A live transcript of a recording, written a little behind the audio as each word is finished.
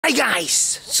Hey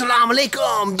guys, Assalamu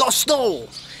alaikum, dosto.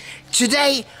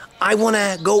 Today I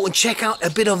wanna go and check out a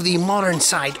bit of the modern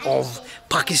side of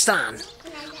Pakistan.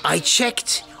 I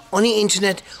checked on the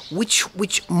internet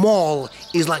which mall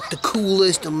is like the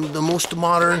coolest, the most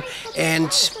modern,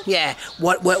 and yeah,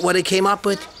 what it came up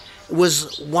with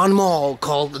was one mall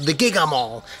called the Giga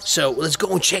Mall. So let's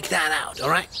go and check that out.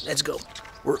 All right, let's go.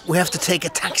 We have to take a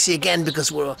taxi again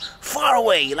because we're far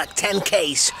away, like 10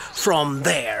 k's from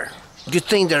there. Good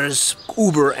thing there's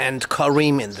Uber and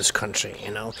Kareem in this country, you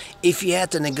know. If you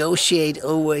had to negotiate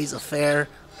always a fare,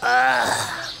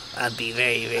 that'd be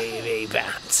very, very, very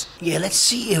bad. Yeah, let's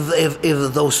see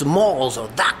if those malls or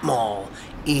that mall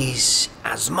is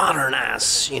as modern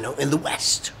as, you know, in the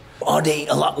West. Are they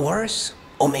a lot worse?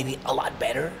 Or maybe a lot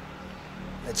better?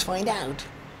 Let's find out.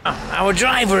 Our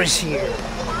driver is here.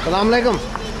 Assalamu alaikum.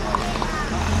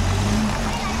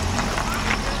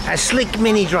 A slick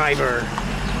mini driver.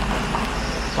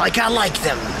 Like I like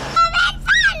them.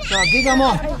 So, Giga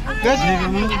Mall. Good?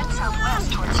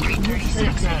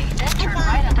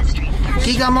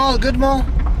 Giga Mall, good mall?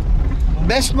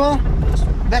 Best mall?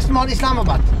 Best mall,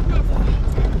 Islamabad.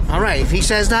 Alright, if he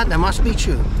says that, that must be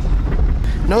true.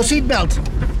 No seatbelt.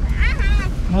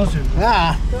 No seat.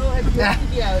 Ah.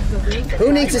 Yeah.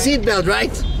 Who needs a seatbelt,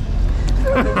 right?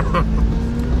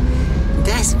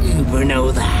 Does Uber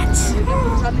know that?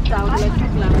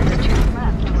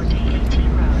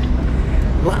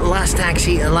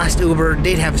 Last Uber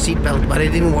did have a seatbelt, but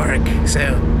it didn't work.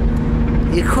 So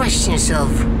you question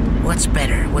yourself, what's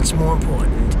better? What's more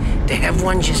important? To have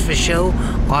one just for show,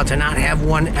 or to not have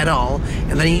one at all,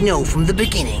 and then you know from the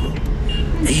beginning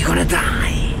that you're gonna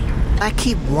die. I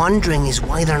keep wondering is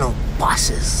why there are no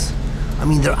buses. I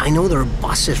mean, I know there are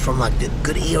buses from like the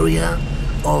good area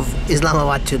of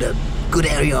Islamabad to the good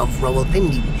area of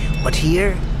Rawalpindi, but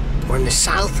here we're in the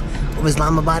south of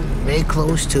Islamabad, very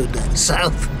close to the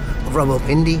south of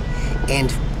Rawalpindi,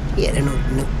 and yeah, there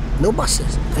are no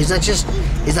buses. Is that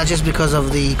just because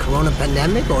of the corona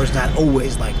pandemic, or is that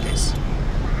always like this?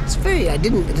 It's I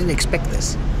didn't expect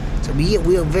this. So we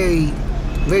are very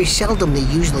seldom they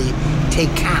usually take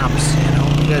cabs, you know,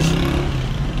 because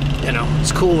you know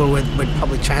it's cooler with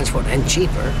public transport and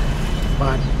cheaper.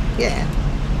 But yeah,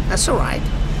 that's all right.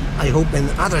 I hope in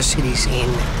other cities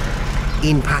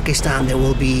in Pakistan there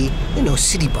will be, you know,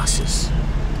 city buses.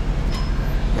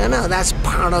 I know that's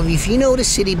part of, if you know the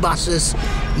city buses,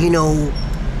 you know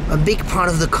a big part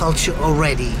of the culture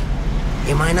already.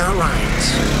 Am I not right?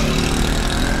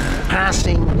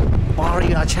 Passing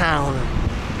Baria town.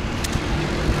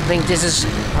 I think this is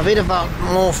a bit of a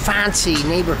more fancy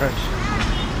neighborhood.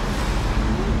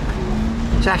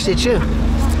 It's actually true.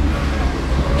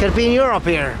 Could be in Europe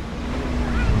here.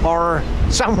 Or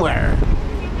somewhere.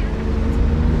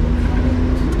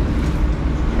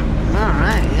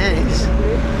 Alright, yeah, it's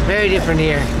very different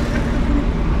here.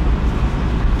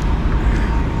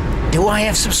 Do I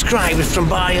have subscribers from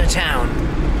Baria town?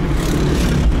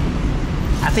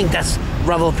 I think that's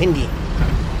Rawalpindi.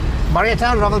 Baria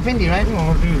town, Rawalpindi, right?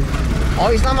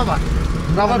 Or Islamabad?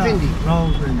 Rawalpindi.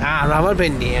 Ah,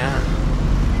 Rawalpindi, yeah.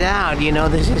 Now, you know,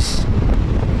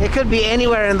 it could be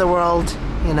anywhere in the world,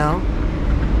 you know.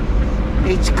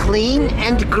 It's clean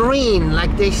and green,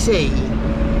 like they say.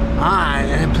 Ah,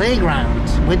 and a playground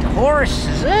with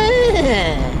horses.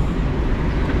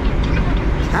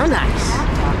 How nice.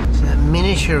 It's a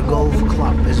miniature golf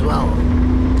club as well.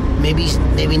 Maybe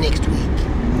next week.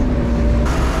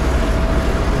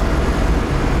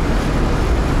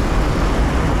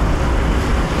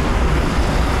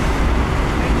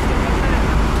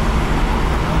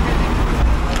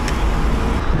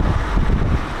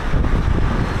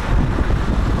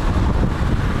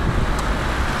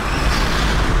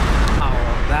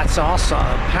 It's also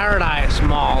a Paradise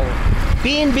Mall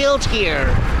being built here.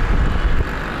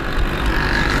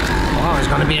 Oh, it's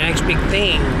gonna be the next big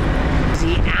thing.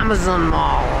 The Amazon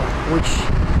Mall, which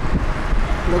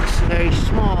looks very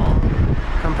small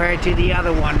compared to the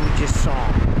other one we just saw.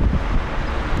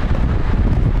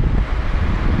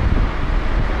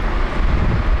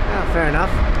 Oh, fair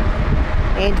enough.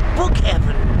 And Book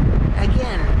Heaven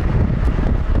again.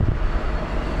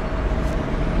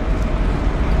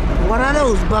 What are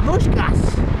those? Babushkas?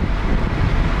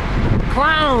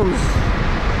 Clowns?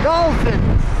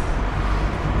 Dolphins?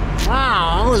 Wow,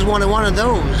 I always wanted one of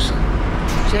those.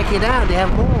 Check it out, they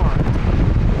have more.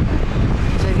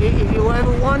 So if you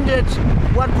ever wondered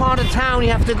what part of town you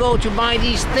have to go to buy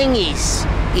these thingies,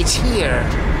 it's here.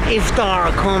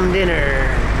 Iftar cum dinner.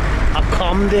 A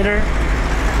cum dinner?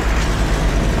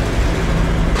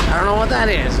 I don't know what that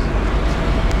is.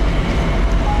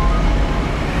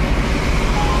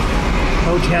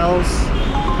 Hotels.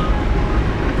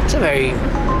 It's a very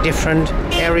different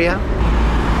area.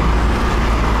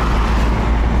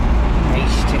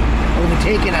 Nice to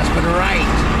overtaking us, but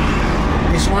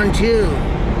right. This one too.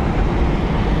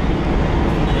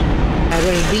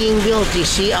 There's being built, you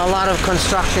see a lot of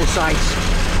construction sites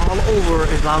all over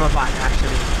Islamabad actually.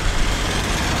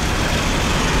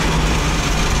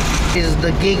 This is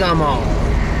the Giga Mall.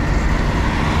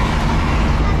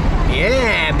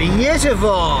 Yeah,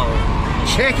 beautiful.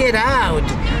 Check it out.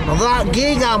 The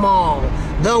Giga Mall,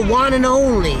 the one and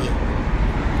only.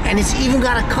 And it's even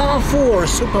got a Carrefour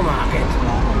supermarket.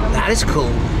 That is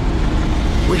cool.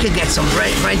 We could get some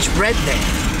French bread there.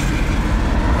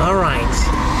 All right.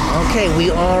 Okay, we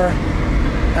are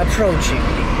approaching.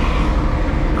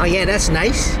 Oh yeah, that's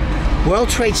nice. World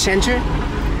Trade Center.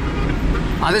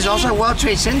 Oh, there's also a World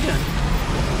Trade Center.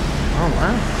 Oh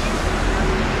wow.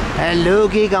 Hello,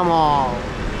 Giga Mall.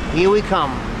 Here we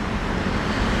come.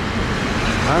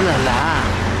 Oh la la.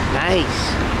 Nice.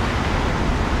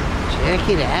 Check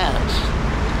it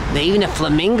out. They even have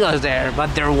flamingos there,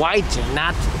 but they're white,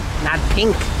 not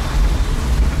pink.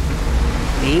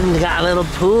 They even got a little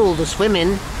pool to swim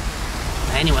in.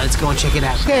 Anyway, let's go and check it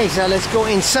out. Okay, so let's go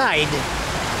inside.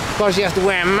 Of course, you have to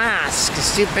wear a mask, a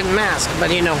stupid mask,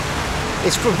 but you know,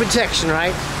 it's for protection,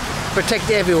 right? Protect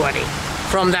everybody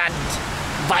from that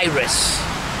virus.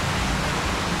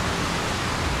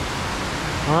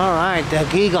 All right, the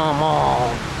Giga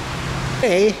Mall.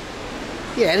 Hey,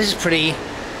 yeah, this is pretty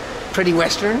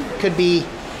Western.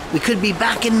 We could be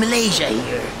back in Malaysia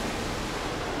here.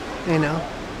 You know.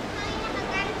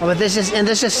 Oh, but this is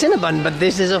Cinnabon, but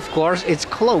this is, of course, it's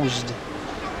closed.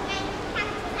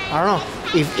 I don't know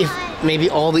if maybe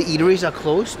all the eateries are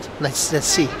closed. Let's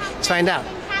see. Let's find out.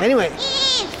 Anyway,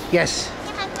 yes.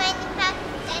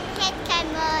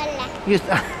 You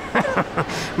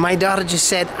my daughter just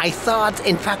said, I thought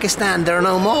in Pakistan there are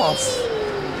no malls.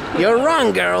 You're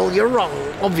wrong, girl. You're wrong,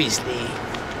 obviously.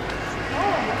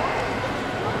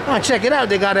 Oh, check it out.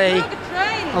 They got a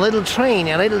little train,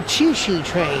 a little choo-choo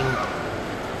train.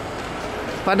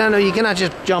 But no, you cannot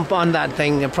just jump on that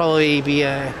thing. There'll probably be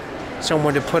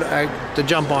somewhere to put to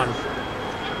jump on.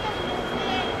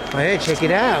 Oh, hey, check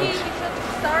it out.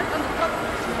 Start on the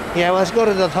top. Yeah, well, let's go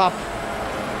to the top.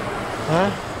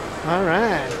 Huh? All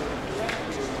right.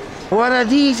 What are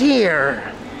these here?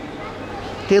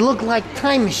 They look like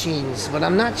time machines, but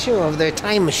I'm not sure if they're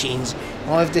time machines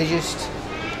or if they're just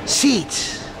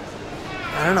seats.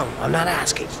 I don't know. I'm not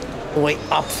asking. Wait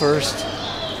up first.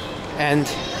 And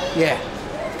yeah.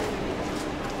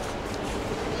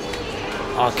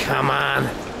 Oh, come on.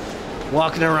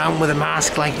 Walking around with a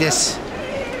mask like this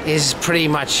is pretty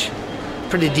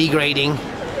degrading.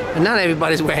 And not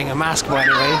everybody's wearing a mask, by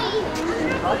the way.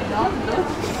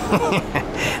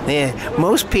 Yeah,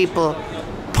 most people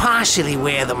partially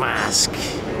wear the mask.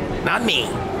 Not me.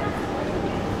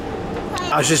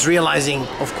 I was just realizing,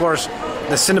 of course,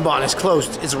 the Cinnabon is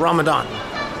closed. It's Ramadan.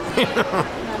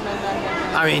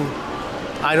 I mean,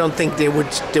 I don't think they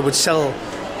would sell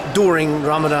during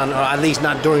Ramadan, or at least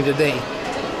not during the day.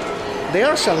 They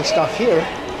are selling stuff here.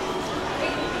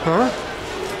 Huh?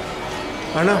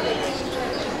 I don't know.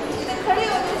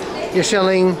 You're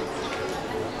selling...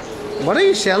 What are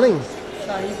you selling?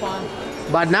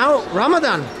 But now,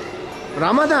 Ramadan.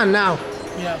 Ramadan now.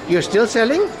 Yeah. You're still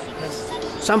selling? Yes.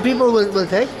 Some people will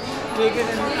take? Take it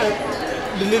in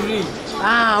delivery.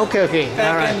 Ah, okay.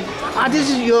 All right. Ah, this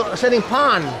is, you're selling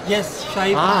pan. Yes,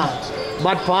 Shahi Ah,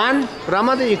 but pan,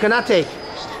 Ramadan you cannot take.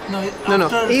 No, No,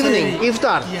 evening, Sahri.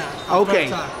 iftar. Yeah. Okay.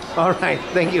 Iftar. All right.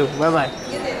 Thank you. Bye-bye.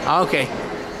 Okay.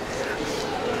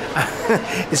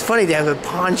 It's funny, they have a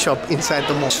pawn shop inside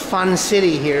the mall. It's fun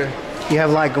city here. You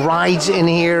have like rides in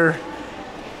here,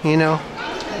 you know,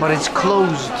 but it's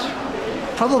closed.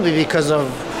 Probably because of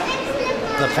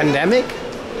the pandemic.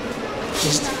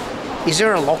 Is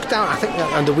there a lockdown? I think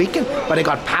on the weekend. But they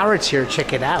got parrots here.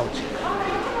 Check it out.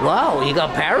 Wow, you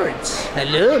got parrots.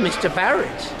 Hello, Mr.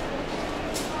 Parrot.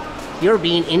 You're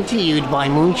being interviewed by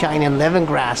Moonshine and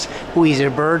Lemongrass, who is a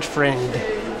bird friend.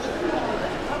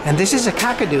 And this is a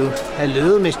kakadu.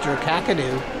 Hello, Mr.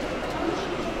 Kakadu.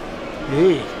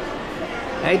 Hey.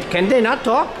 Hey, can they not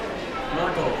talk?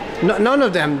 Not talk. No, none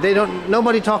of them. They don't.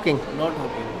 Nobody talking. Not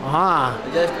talking. Ah.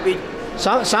 Just bit.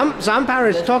 Some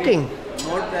parrots Just talking. bit.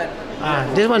 Not that. Ah,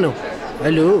 this one. No.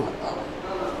 Hello.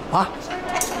 Ah.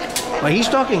 But he's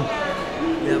talking.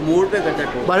 Yeah, more pe karta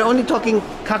talk. But only talking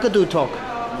kakadu talk.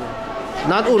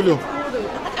 Not Urdu.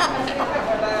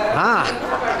 Ah.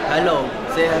 Hello.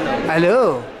 Say hello.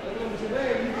 Hello.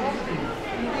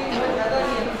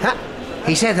 Ha.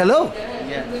 He said hello.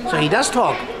 Yeah. So he does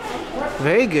talk.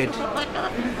 Very good.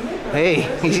 Hey.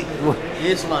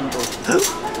 This one too.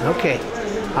 Okay.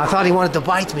 I thought he wanted to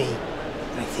bite me.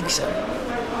 I think so.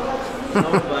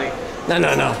 Not bite.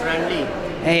 No. Friendly.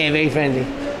 Hey, very friendly.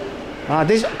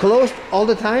 This closed all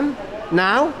the time?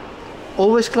 Now?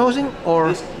 Always closing?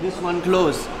 Or This one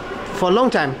close for a long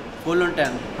time? for long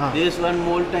time. This one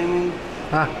more timing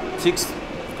 6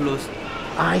 close.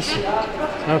 I see.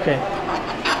 Okay.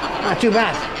 Not too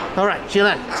bad. All right. See you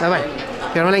then. Bye-bye.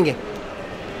 Piromalenge.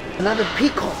 Another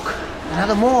peacock.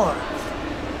 Another more.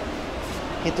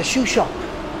 At the shoe shop.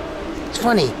 It's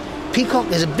funny.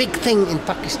 Peacock is a big thing in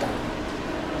Pakistan.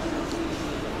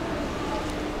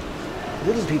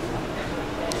 Little people.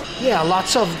 Yeah,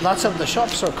 lots of the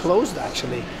shops are closed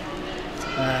actually.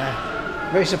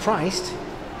 Very surprised.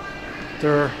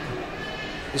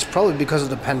 It's probably because of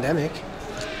the pandemic.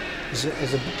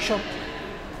 There's a bookshop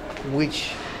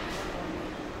which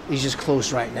is just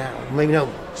closed right now. Maybe no,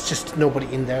 it's just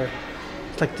nobody in there.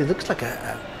 It's like it looks like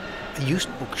a used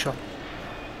bookshop.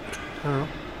 I don't know.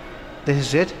 This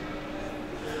is it.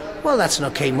 Well, that's an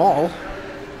okay mall.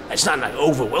 It's not like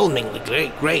overwhelmingly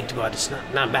great, but it's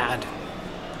not bad.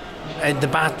 And the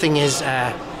bad thing is,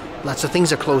 lots of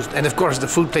things are closed, and of course the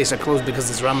food places are closed because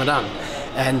it's Ramadan.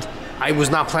 And I was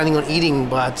not planning on eating,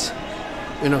 but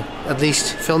you know, at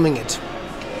least filming it.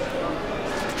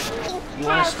 You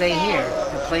want to stay here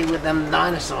and play with them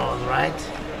dinosaurs, right?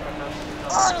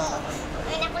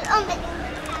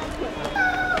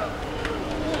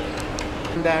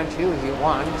 Come down too if you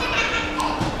want.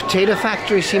 Potato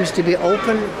factory seems to be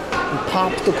open. And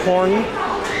pop the corn.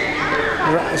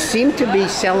 Seem to be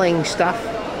selling stuff.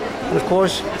 And of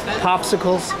course,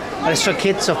 popsicles. And it's for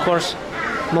kids, of course.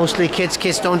 Mostly kids.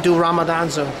 Kids don't do Ramadan,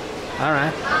 so. All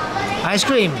right. Ice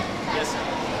cream. Yes.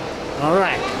 All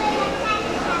right.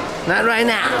 Not right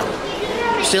now.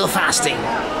 Still fasting.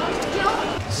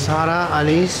 Sara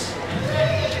Alice.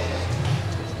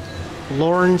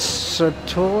 Lawrence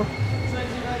Sator.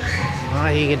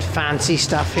 You get fancy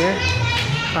stuff here.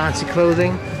 Fancy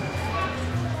clothing.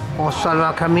 Also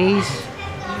salwar kameez.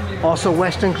 Also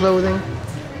Western clothing.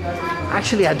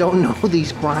 Actually, I don't know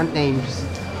these brand names.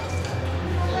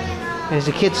 There's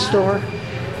a kids store.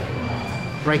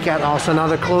 Breakout, also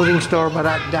another clothing store, but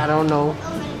I don't know.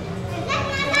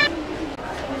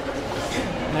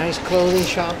 Nice clothing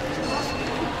shop.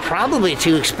 Probably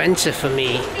too expensive for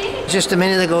me. Just a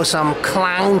minute ago, some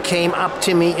clown came up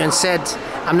to me and said,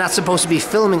 I'm not supposed to be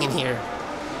filming in here.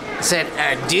 I said,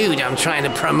 dude, I'm trying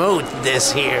to promote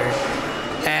this here.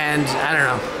 And I don't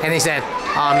know. And he said,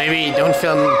 maybe don't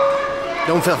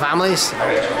film families?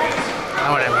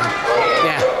 Or whatever.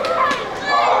 Yeah.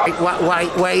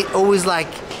 Why always like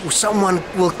someone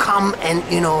will come and,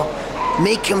 you know,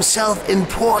 make himself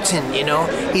important, you know?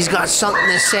 He's got something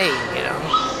to say, you know?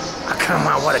 Oh, come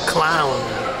on, what a clown.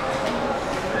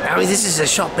 I mean, this is a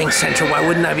shopping center. Why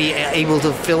wouldn't I be able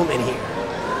to film in here?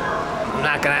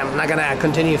 I'm not gonna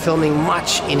continue filming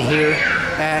much in here.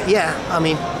 Yeah, I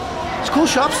mean, it's cool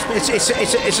shops.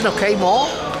 It's an okay mall.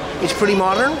 It's pretty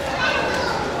modern.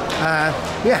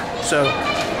 Yeah. So,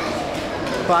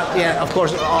 but yeah, of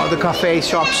course, all the cafe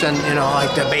shops and you know,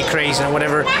 like the bakeries and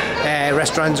whatever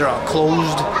restaurants are all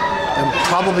closed. And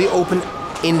probably open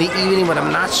in the evening, but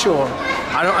I'm not sure.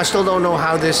 I still don't know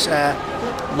how this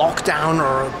lockdown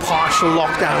or partial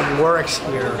lockdown works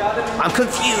here. I'm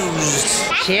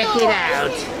confused. Check it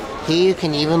out. Here you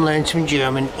can even learn some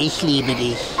German. Ich liebe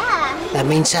dich. That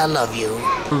means I love you.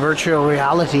 Virtual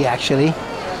reality, actually.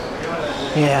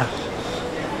 Yeah.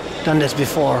 Done this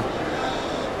before.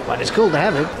 But it's cool to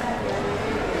have it.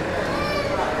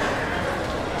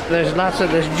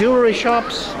 There's jewelry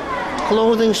shops,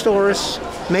 clothing stores,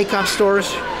 makeup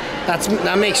stores.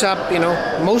 That makes up, you know,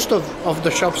 most of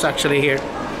the shops actually here.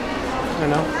 You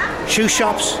know, shoe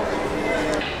shops.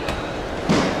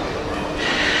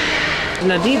 An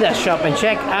Adidas shop, and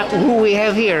check out who we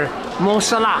have here, Mo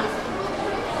Salah.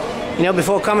 You know,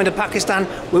 before coming to Pakistan,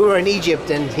 we were in Egypt,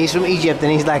 and he's from Egypt,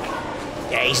 and he's like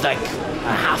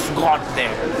a half god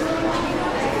there.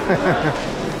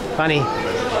 Funny.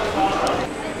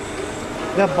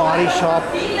 The body shop.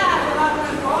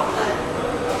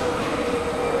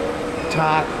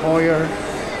 Tag Heuer,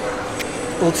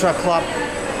 Ultra Club.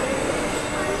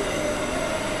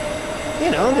 You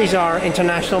know, these are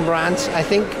international brands, I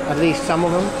think, at least some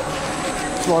of them.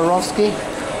 Swarovski.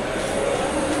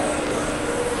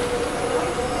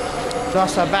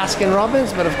 Just a Baskin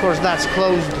Robbins, but of course that's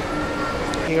closed.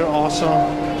 Here also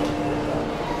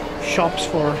shops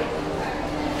for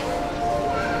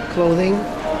clothing.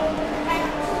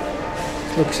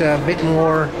 Looks a bit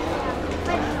more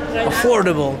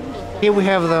affordable. Here we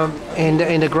have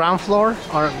in the ground floor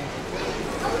are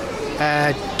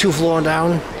 2 floors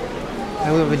down,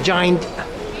 and we have a giant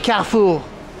Carrefour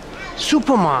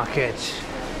supermarket,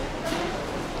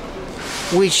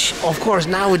 which of course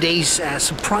nowadays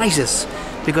surprises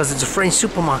because it's a French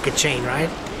supermarket chain, right?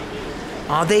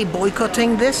 Are they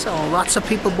boycotting this, or lots of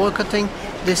people boycotting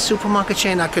this supermarket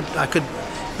chain? I could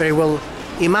very well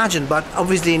imagine, but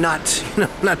obviously not, you know,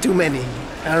 not too many.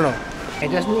 I don't know.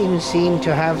 It doesn't even seem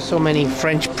to have so many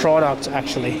French products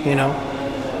actually, you know.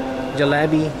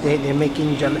 Jalebi, they're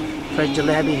making fresh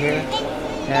jalebi here.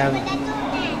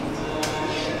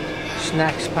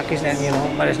 Snacks, Pakistan, you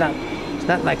know, but it's not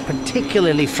like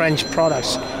particularly French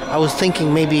products. I was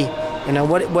thinking maybe, you know,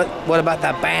 what about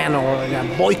that ban or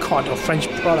that boycott of French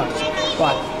products?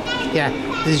 But yeah,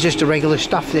 this is just the regular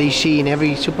stuff that you see in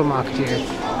every supermarket here.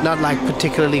 Not like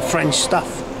particularly French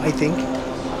stuff, I think.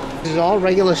 This is all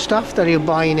regular stuff that you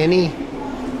buy in any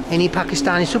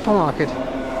Pakistani supermarket.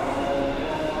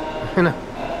 You know,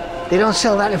 they don't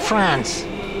sell that in France.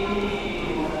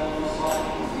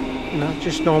 You know,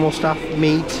 just normal stuff: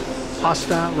 meat,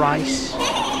 pasta, rice.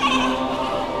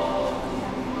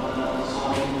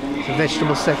 The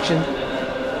vegetable section,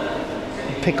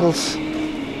 pickles.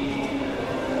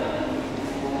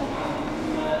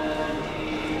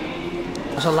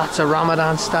 Also lots of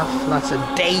Ramadan stuff, lots of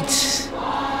dates,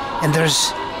 and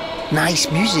there's nice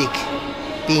music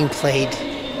being played.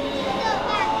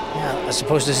 Yeah, I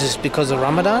suppose this is because of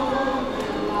Ramadan,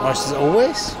 or is it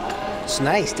always? It's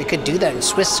nice. They could do that in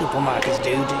Swiss supermarkets,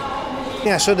 dude.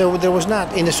 Yeah, so there was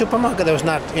not, in the supermarket there was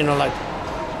not, you know, like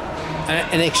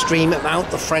an extreme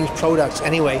amount of French products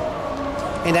anyway.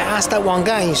 And I asked that one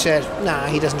guy, he said, nah,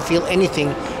 he doesn't feel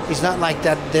anything. It's not like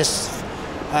that this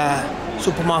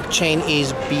supermarket chain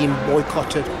is being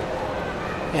boycotted.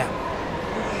 Yeah.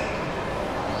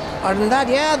 Other than that,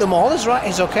 yeah, the mall is right.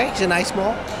 It's okay. It's a nice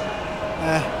mall.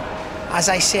 As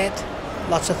I said,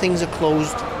 lots of things are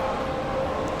closed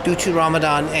due to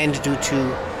Ramadan and due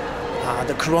to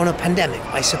the corona pandemic,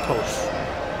 I suppose.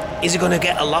 Is it going to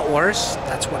get a lot worse?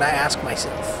 That's what I ask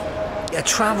myself. A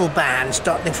travel ban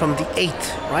starting from the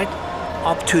 8th, right?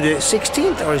 Up to the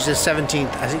 16th, or is it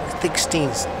 17th? I think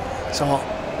 16th. So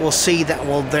we'll see that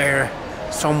we're there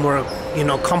somewhere, you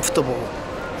know, comfortable,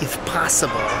 if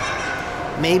possible.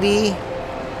 Maybe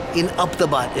in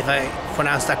Islamabad, if I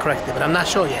pronounce that correctly, but I'm not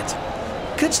sure yet.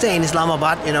 Could stay in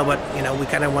Islamabad, you know, but you know, we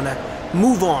kind of want to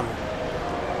move on.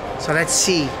 So let's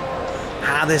see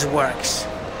how this works.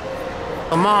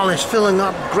 The mall is filling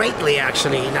up greatly,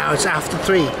 actually. Now it's after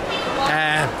 3.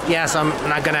 Yes, I'm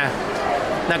not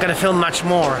gonna film much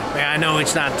more. I know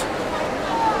it's not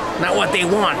what they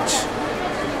want.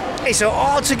 Hey, so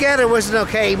altogether, was an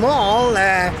okay mall.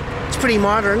 It's pretty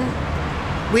modern.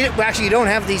 We actually don't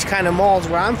have these kind of malls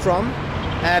where I'm from,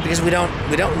 because we don't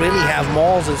really have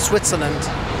malls in Switzerland.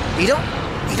 You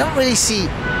don't really see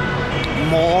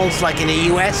malls like in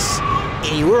the US,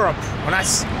 in Europe. Well,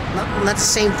 that's not the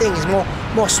same thing. It's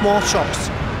more small shops.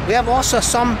 We have also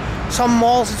some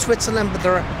malls in Switzerland, but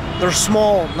they're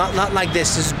small, not like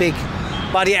this. This is big,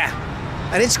 but yeah,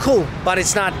 and it's cool, but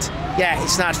it's not. Yeah,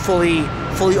 it's not fully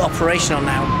operational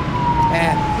now.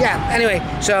 Yeah. Anyway,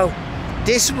 so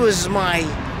this was my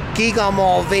Giga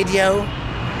Mall video.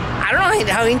 I don't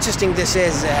know how interesting this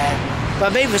is,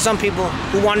 but maybe for some people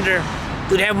who wonder,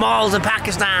 do they have malls in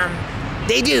Pakistan?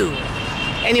 They do.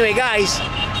 Anyway, guys,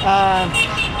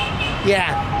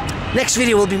 yeah, next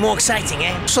video will be more exciting,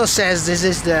 eh? Also says this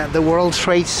is the World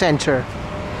Trade Center.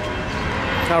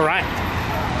 All right,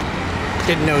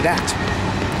 didn't know that.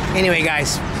 Anyway,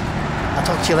 guys, I'll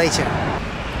talk to you later.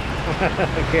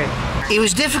 Okay. It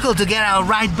was difficult to get our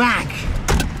ride back.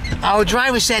 Our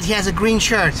driver said he has a green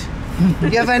shirt.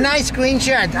 You have a nice green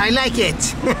shirt. I like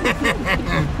it.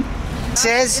 It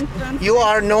says you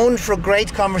are known for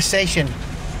great conversation.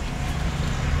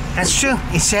 That's true.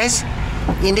 It says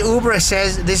in the Uber, it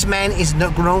says this man is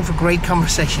known for great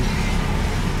conversation.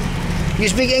 You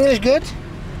speak English good?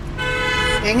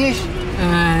 English?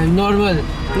 Normal.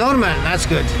 Normal. That's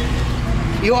good.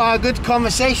 You are a good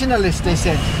conversationalist, they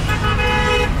said.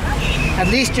 At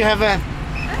least you have a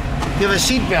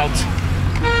seat belt.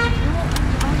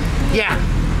 Yeah.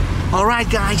 All right,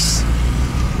 guys.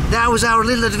 That was our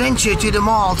little adventure to the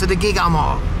mall, to the Giga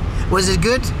Mall. Was it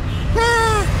good?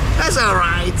 That's all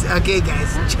right. Okay,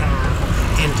 guys. Ciao.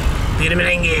 And do the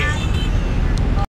merengue.